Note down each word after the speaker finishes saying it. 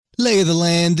Lay of the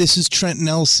land, this is Trent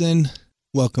Nelson.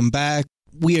 Welcome back.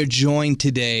 We are joined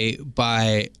today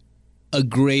by a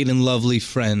great and lovely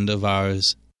friend of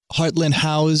ours, Heartland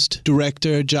HOUSED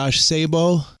Director Josh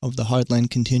Sabo of the Heartland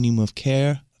Continuum of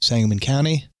Care of Sangamon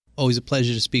County. Always a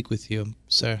pleasure to speak with you,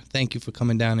 sir. Thank you for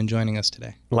coming down and joining us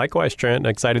today. Likewise, Trent.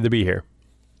 Excited to be here.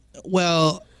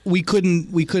 Well, we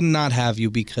couldn't not have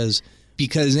you because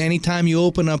anytime you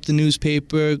open up the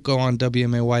newspaper, go on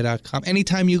WMAY.com,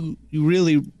 anytime you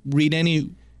really read any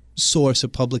source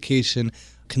of publication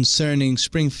concerning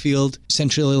Springfield,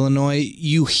 Central Illinois,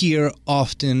 you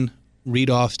read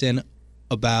often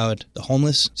about the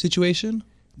homeless situation,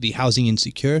 the housing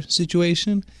insecure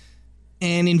situation,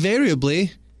 and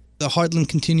invariably the Heartland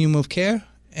Continuum of Care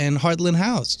and Heartland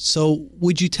HOUSED. So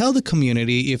would you tell the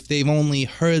community, if they've only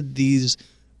heard these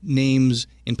names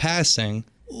in passing,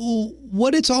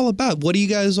 what it's all about? What are you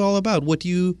guys all about? What do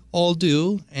you all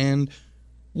do? And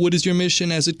what is your mission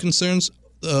as it concerns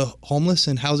the homeless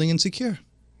and housing insecure?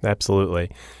 Absolutely.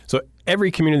 So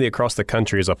every community across the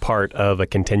country is a part of a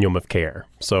continuum of care.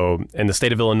 So in the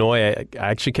state of Illinois, I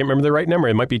actually can't remember the right number.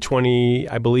 It might be 20,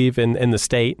 I believe, in the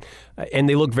state. And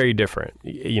they look very different.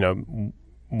 You know,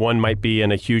 one might be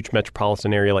in a huge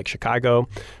metropolitan area like Chicago.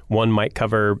 One might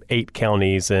cover 8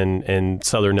 counties in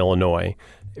southern Illinois.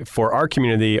 For our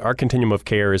community, our continuum of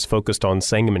care is focused on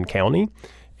Sangamon County.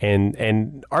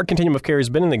 And our continuum of care has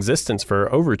been in existence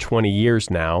for over 20 years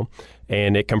now.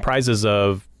 And it comprises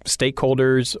of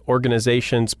stakeholders,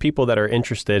 organizations, people that are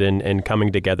interested in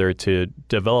coming together to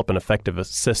develop an effective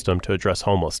system to address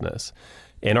homelessness.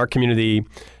 In our community,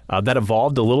 that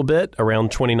evolved a little bit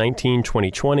around 2019,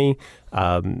 2020.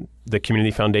 The Community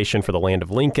Foundation for the Land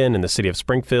of Lincoln and the City of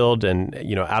Springfield and,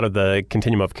 out of the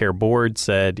Continuum of Care board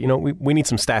said, we need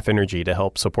some staff energy to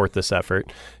help support this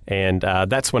effort. And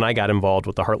that's when I got involved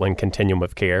with the Heartland Continuum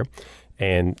of Care.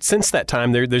 And since that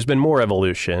time, there's been more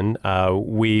evolution.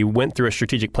 We went through a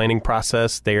strategic planning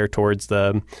process there towards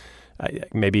the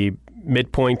maybe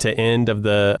midpoint to end of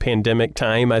the pandemic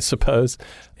time, I suppose.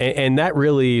 And that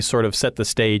really sort of set the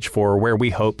stage for where we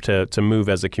hope to move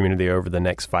as a community over the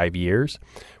next 5 years.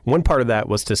 One part of that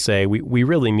was to say we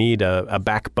really need a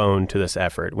backbone to this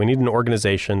effort. We need an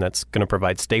organization that's going to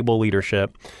provide stable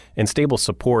leadership and stable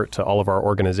support to all of our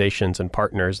organizations and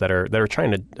partners that are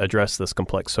trying to address this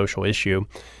complex social issue.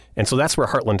 And so that's where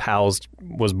Heartland HOUSED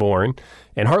was born.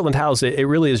 And Heartland HOUSED, it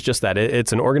really is just that.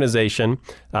 It's an organization.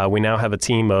 We now have a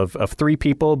team of 3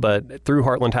 people, but through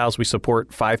Heartland HOUSED, we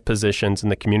support 5 positions in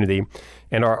the community.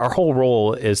 And our whole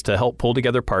role is to help pull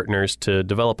together partners to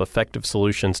develop effective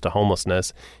solutions to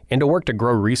homelessness and to work to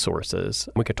grow resources.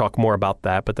 We could talk more about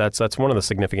that, but that's one of the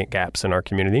significant gaps in our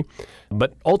community.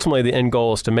 But ultimately, the end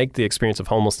goal is to make the experience of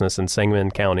homelessness in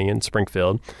Sangamon County and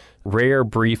Springfield rare,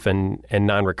 brief, and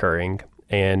non-recurring.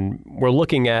 And we're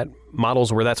looking at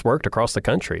models where that's worked across the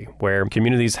country, where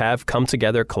communities have come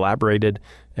together, collaborated,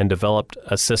 and developed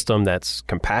a system that's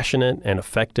compassionate and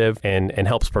effective and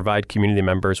helps provide community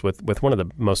members with one of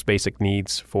the most basic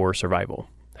needs for survival,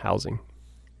 housing.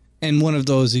 And one of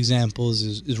those examples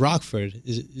is Rockford.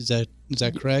 Is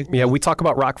that correct? Yeah, we talk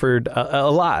about Rockford a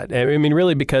lot. I mean,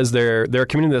 really, because they're a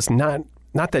community that's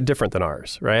not that different than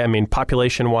ours, right? I mean,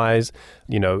 population-wise,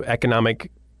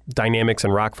 economic dynamics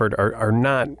in Rockford are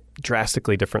not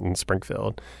drastically different than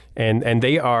Springfield. And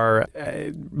they are,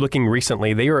 looking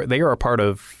recently, they are a part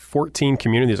of 14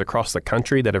 communities across the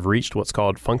country that have reached what's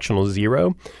called functional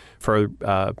zero for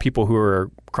people who are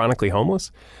chronically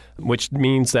homeless, which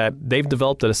means that they've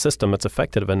developed a system that's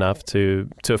effective enough to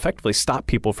effectively stop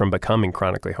people from becoming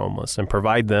chronically homeless and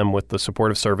provide them with the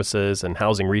supportive services and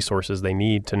housing resources they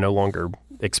need to no longer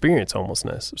experience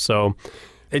homelessness. So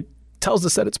it tells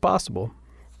us that it's possible.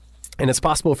 And it's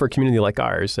possible for a community like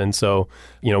ours. And so,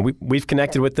 we've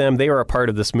connected with them. They are a part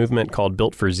of this movement called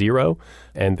Built for Zero.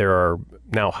 And there are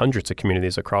now hundreds of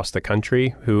communities across the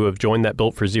country who have joined that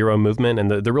Built for Zero movement. And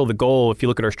the goal, if you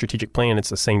look at our strategic plan, it's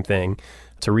the same thing,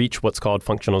 to reach what's called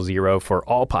functional zero for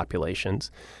all populations,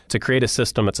 to create a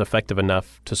system that's effective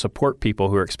enough to support people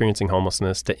who are experiencing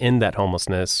homelessness, to end that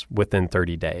homelessness within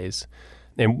 30 days.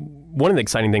 And one of the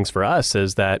exciting things for us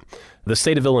is that the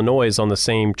state of Illinois is on the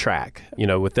same track.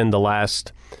 Within the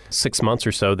last 6 months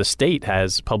or so, the state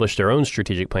has published their own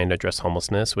strategic plan to address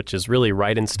homelessness, which is really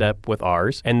right in step with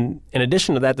ours. And in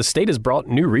addition to that, the state has brought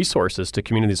new resources to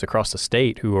communities across the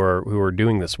state who are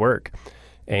doing this work.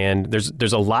 And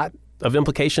there's a lot of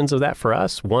implications of that for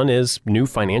us. One is new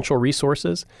financial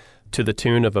resources to the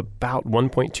tune of about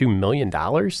 $1.2 million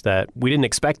that we didn't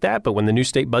expect that, but when the new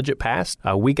state budget passed,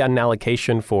 we got an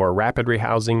allocation for rapid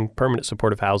rehousing, permanent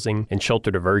supportive housing, and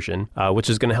shelter diversion, which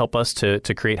is going to help us to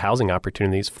create housing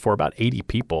opportunities for about 80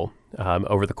 people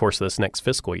over the course of this next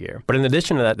fiscal year. But in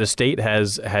addition to that, the state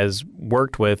has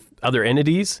worked with other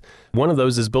entities. One of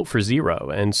those is Built for Zero.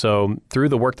 And so through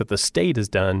the work that the state has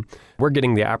done, we're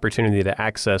getting the opportunity to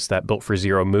access that Built for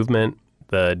Zero movement,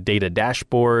 the data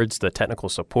dashboards, the technical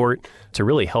support to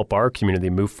really help our community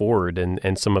move forward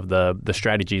and some of the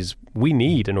strategies we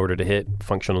need in order to hit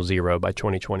functional zero by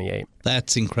 2028.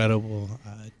 That's incredible.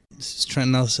 This is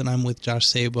Trent Nelson. I'm with Josh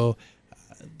Sabo,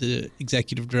 the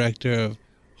executive director of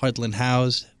Heartland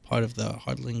HOUSED, part of the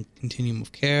Heartland Continuum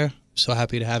of Care. So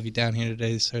happy to have you down here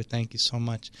today, sir. Thank you so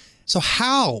much. So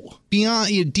how,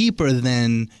 beyond, deeper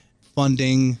than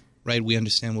funding, right? We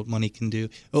understand what money can do.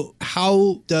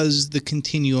 How does the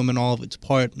continuum and all of its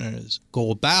partners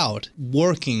go about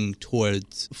working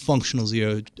towards functional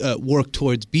zero, work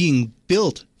towards being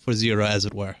built for zero, as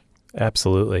it were?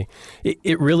 Absolutely.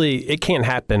 It can't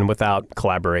happen without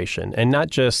collaboration, and not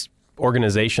just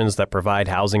organizations that provide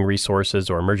housing resources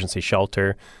or emergency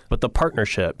shelter, but the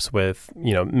partnerships with,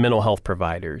 mental health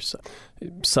providers,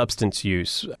 substance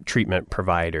use treatment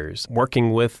providers,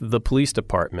 working with the police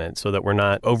department so that we're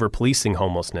not over-policing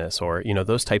homelessness or,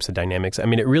 those types of dynamics. I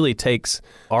mean, it really takes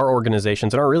our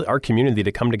organizations and our community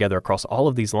to come together across all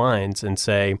of these lines and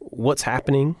say, what's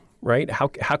happening? Right? How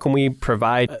can we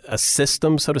provide a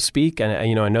system, so to speak? And,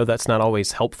 I know that's not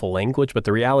always helpful language, but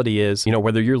the reality is,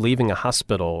 whether you're leaving a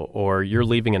hospital or you're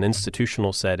leaving an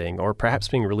institutional setting or perhaps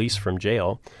being released from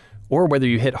jail, or whether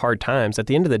you hit hard times, at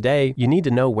the end of the day, you need to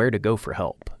know where to go for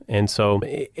help. And so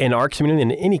in our community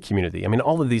and in any community,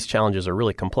 all of these challenges are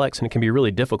really complex and it can be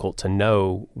really difficult to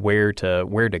know where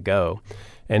to go.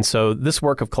 And so this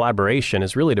work of collaboration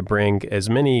is really to bring as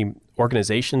many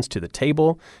organizations to the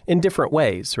table in different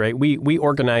ways, right? We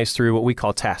organize through what we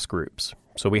call task groups.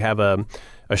 So we have a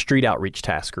street outreach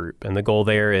task group, and the goal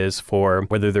there is for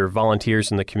whether they're volunteers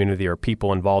in the community or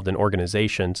people involved in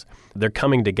organizations, they're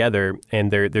coming together and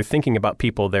they're thinking about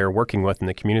people they're working with in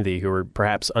the community who are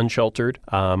perhaps unsheltered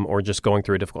or just going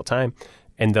through a difficult time.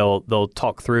 And they'll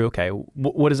talk through, okay,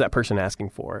 what is that person asking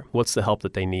for? What's the help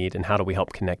that they need, and how do we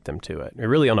help connect them to it?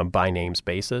 Really on a by names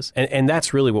basis. And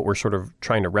that's really what we're sort of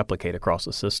trying to replicate across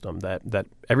the system, that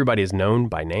everybody is known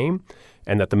by name,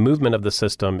 and that the movement of the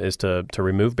system is to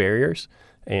remove barriers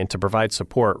and to provide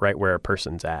support right where a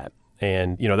person's at.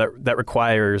 And that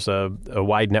requires a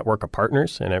wide network of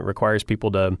partners, and it requires people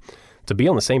to be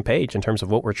on the same page in terms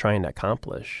of what we're trying to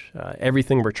accomplish.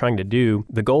 Everything we're trying to do,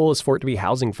 the goal is for it to be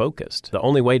housing focused. The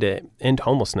only way to end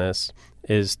homelessness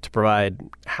is to provide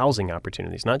housing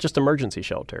opportunities, not just emergency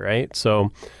shelter, right?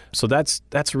 So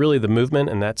that's really the movement,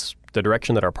 and that's the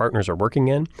direction that our partners are working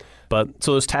in. But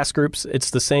so those task groups,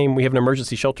 it's the same. We have an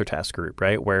emergency shelter task group,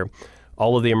 right, where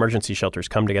all of the emergency shelters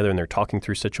come together and they're talking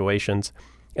through situations.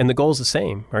 And the goal is the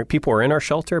same, right? People are in our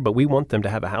shelter, but we want them to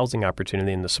have a housing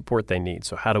opportunity and the support they need.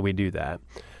 So how do we do that?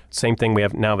 Same thing, we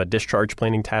now have a discharge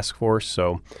planning task force.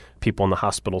 So people in the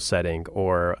hospital setting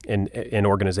or in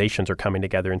organizations are coming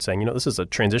together and saying, this is a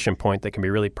transition point that can be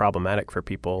really problematic for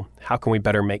people. How can we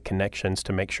better make connections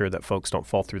to make sure that folks don't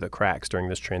fall through the cracks during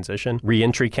this transition?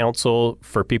 Reentry counsel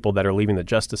for people that are leaving the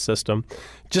justice system.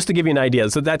 Just to give you an idea.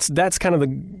 So that's kind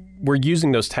of we're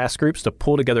using those task groups to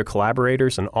pull together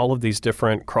collaborators in all of these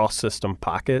different cross-system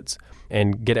pockets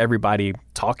and get everybody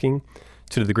talking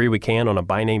to the degree we can on a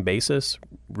by-name basis,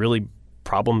 really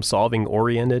problem-solving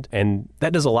oriented. And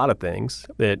that does a lot of things.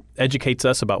 It educates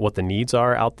us about what the needs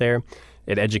are out there.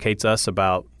 It educates us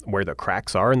about where the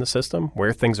cracks are in the system,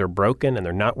 where things are broken and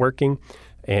they're not working.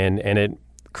 And it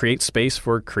creates space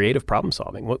for creative problem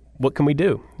solving. What can we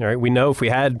do? All right, we know if we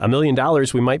had $1 million,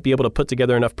 we might be able to put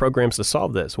together enough programs to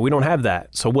solve this. We don't have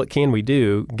that. So what can we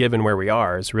do given where we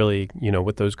are is really,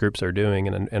 what those groups are doing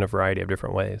in a variety of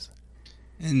different ways.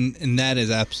 And that is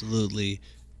absolutely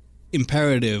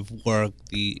imperative work,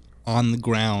 the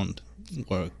on-the-ground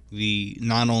work, the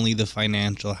not only the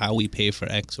financial, how we pay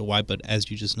for X or Y, but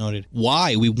as you just noted,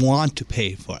 why we want to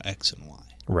pay for X and Y.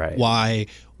 Right. Why,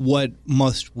 what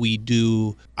must we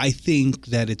do? I think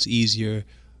that it's easier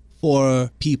for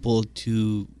people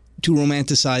to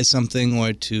romanticize something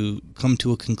or to come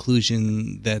to a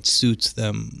conclusion that suits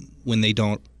them when they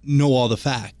don't know all the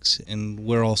facts. And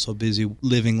we're also busy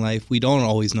living life. We don't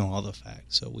always know all the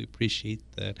facts. So we appreciate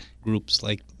that groups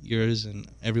like yours and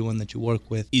everyone that you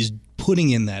work with is putting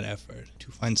in that effort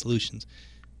to find solutions.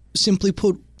 Simply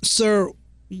put, sir,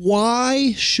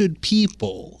 why should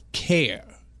people care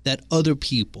that other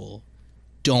people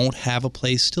don't have a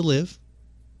place to live,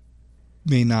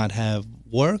 may not have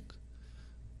work,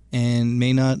 and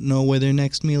may not know where their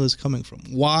next meal is coming from?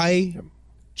 Why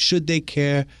should they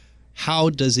care? How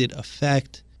does it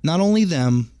affect not only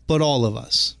them, but all of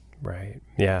us? Right.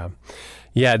 Yeah.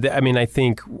 Yeah, I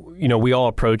think, we all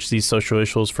approach these social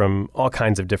issues from all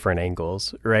kinds of different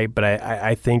angles, right? But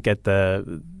I think at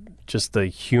just the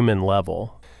human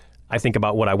level, I think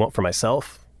about what I want for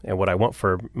myself and what I want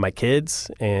for my kids.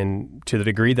 And to the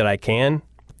degree that I can,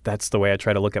 that's the way I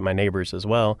try to look at my neighbors as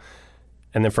well.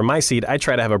 And then from my seat, I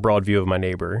try to have a broad view of my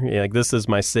neighbor. Like, this is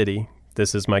my city.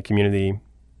 This is my community.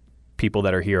 People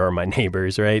that are here are my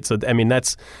neighbors, right? So,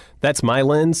 that's my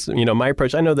lens, my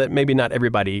approach. I know that maybe not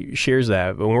everybody shares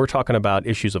that, but when we're talking about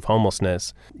issues of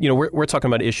homelessness, we're talking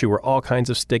about an issue where all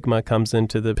kinds of stigma comes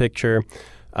into the picture.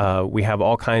 We have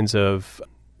all kinds of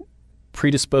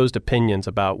predisposed opinions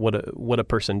about what a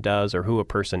person does or who a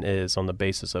person is on the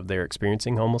basis of their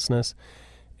experiencing homelessness.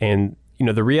 And,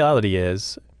 the reality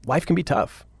is life can be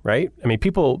tough, right?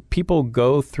 People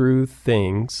go through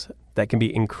things that can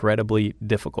be incredibly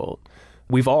difficult.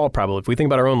 We've all probably, if we think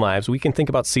about our own lives, we can think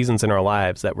about seasons in our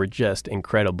lives that were just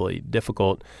incredibly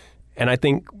difficult. And I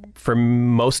think for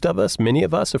most of us, many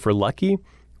of us, if we're lucky,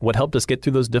 what helped us get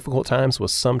through those difficult times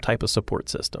was some type of support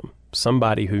system.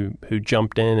 Somebody who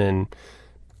jumped in and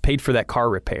paid for that car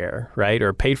repair, right?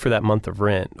 Or paid for that month of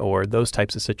rent, or those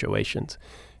types of situations.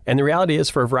 And the reality is,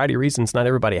 for a variety of reasons, not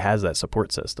everybody has that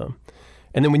support system.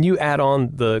 And then when you add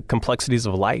on the complexities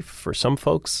of life for some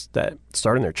folks that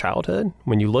start in their childhood,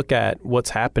 when you look at what's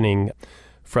happening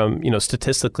from,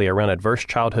 statistically around adverse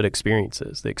childhood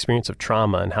experiences, the experience of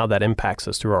trauma and how that impacts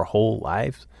us through our whole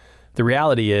lives, the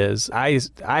reality is I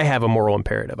have a moral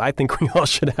imperative. I think we all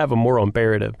should have a moral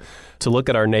imperative to look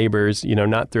at our neighbors,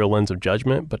 not through a lens of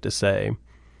judgment, but to say,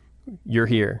 you're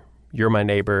here, you're my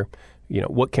neighbor.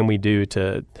 What can we do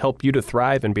to help you to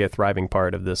thrive and be a thriving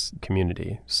part of this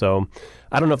community? So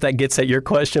I don't know if that gets at your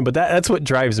question, but that's what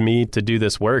drives me to do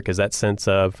this work, is that sense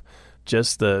of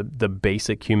just the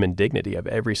basic human dignity of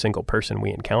every single person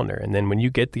we encounter. And then when you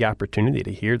get the opportunity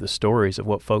to hear the stories of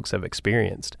what folks have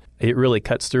experienced, it really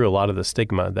cuts through a lot of the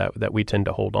stigma that we tend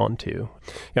to hold on to.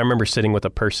 I remember sitting with a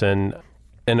person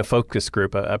in a focus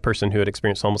group, a person who had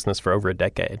experienced homelessness for over a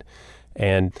decade.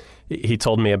 And he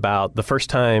told me about the first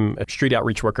time a street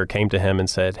outreach worker came to him and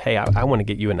said, "Hey, I want to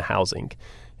get you into housing."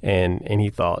 And he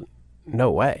thought, no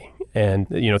way. And,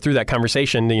 through that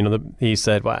conversation, he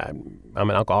said, "Well, I'm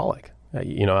an alcoholic.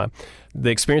 The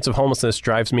experience of homelessness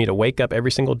drives me to wake up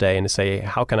every single day and to say,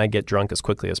 how can I get drunk as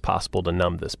quickly as possible to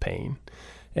numb this pain?"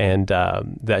 And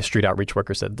that street outreach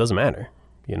worker said, it doesn't matter.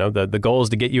 The goal is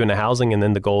to get you into housing, and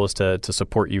then the goal is to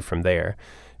support you from there.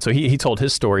 So he told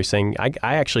his story saying,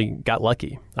 I actually got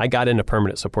lucky. I got into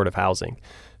permanent supportive housing.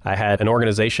 I had an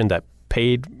organization that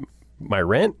paid my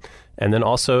rent, and then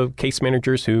also case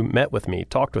managers who met with me,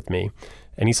 talked with me.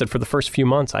 And he said, for the first few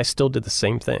months, I still did the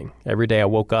same thing. Every day I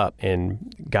woke up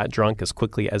and got drunk as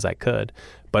quickly as I could.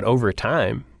 But over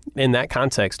time, in that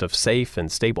context of safe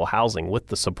and stable housing with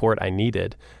the support I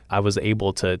needed, I was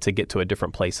able to get to a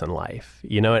different place in life.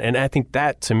 And I think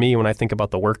that, to me, when I think about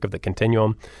the work of the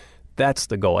continuum, that's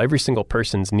the goal. Every single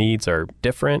person's needs are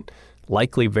different,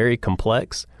 likely very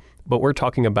complex, but we're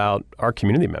talking about our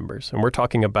community members. And we're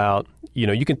talking about,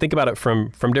 you can think about it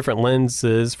from different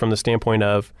lenses, from the standpoint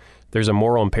of there's a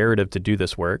moral imperative to do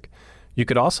this work. You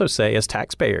could also say, as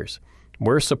taxpayers,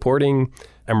 we're supporting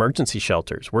emergency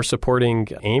shelters. We're supporting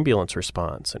ambulance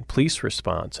response and police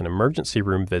response and emergency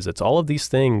room visits. All of these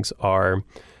things are,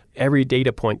 every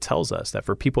data point tells us that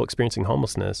for people experiencing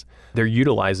homelessness, they're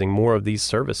utilizing more of these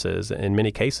services in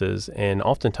many cases, and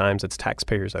oftentimes it's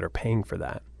taxpayers that are paying for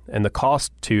that. And the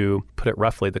cost, to put it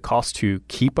roughly, the cost to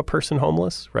keep a person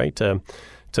homeless, right, to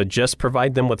just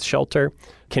provide them with shelter,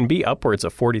 can be upwards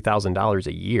of $40,000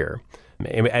 a year.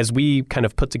 As we kind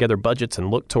of put together budgets and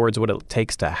look towards what it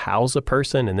takes to house a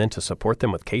person and then to support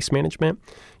them with case management,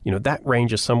 that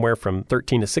ranges somewhere from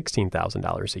 $13,000 to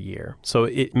 $16,000 a year. So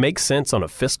it makes sense on a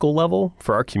fiscal level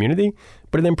for our community,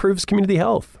 but it improves community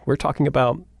health. We're talking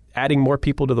about adding more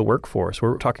people to the workforce.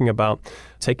 We're talking about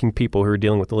taking people who are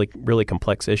dealing with really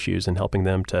complex issues and helping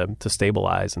them to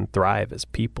stabilize and thrive as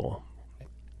people.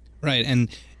 Right,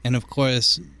 and of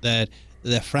course that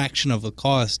the fraction of the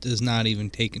cost does not even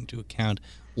take into account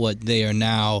what they are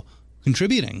now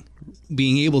contributing,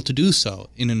 being able to do so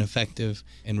in an effective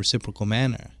and reciprocal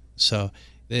manner. So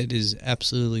it is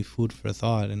absolutely food for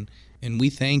thought. And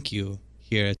we thank you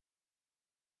here,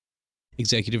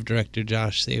 Executive Director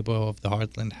Josh Sabo of the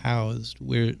Heartland Housed.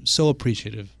 We're so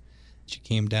appreciative that you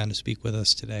came down to speak with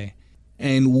us today.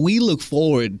 And we look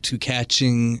forward to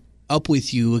catching up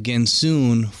with you again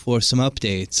soon for some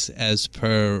updates as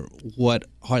per what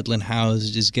Heartland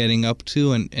Housed is getting up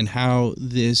to and how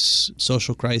this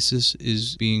social crisis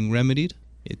is being remedied.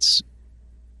 It's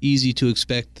easy to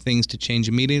expect things to change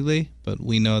immediately, but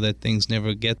we know that things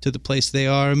never get to the place they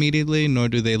are immediately, nor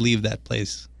do they leave that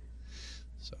place.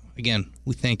 So, again,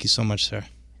 we thank you so much, sir.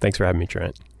 Thanks for having me,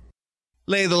 Trent.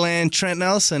 Lay of the land, Trent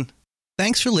Nelson.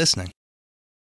 Thanks for listening.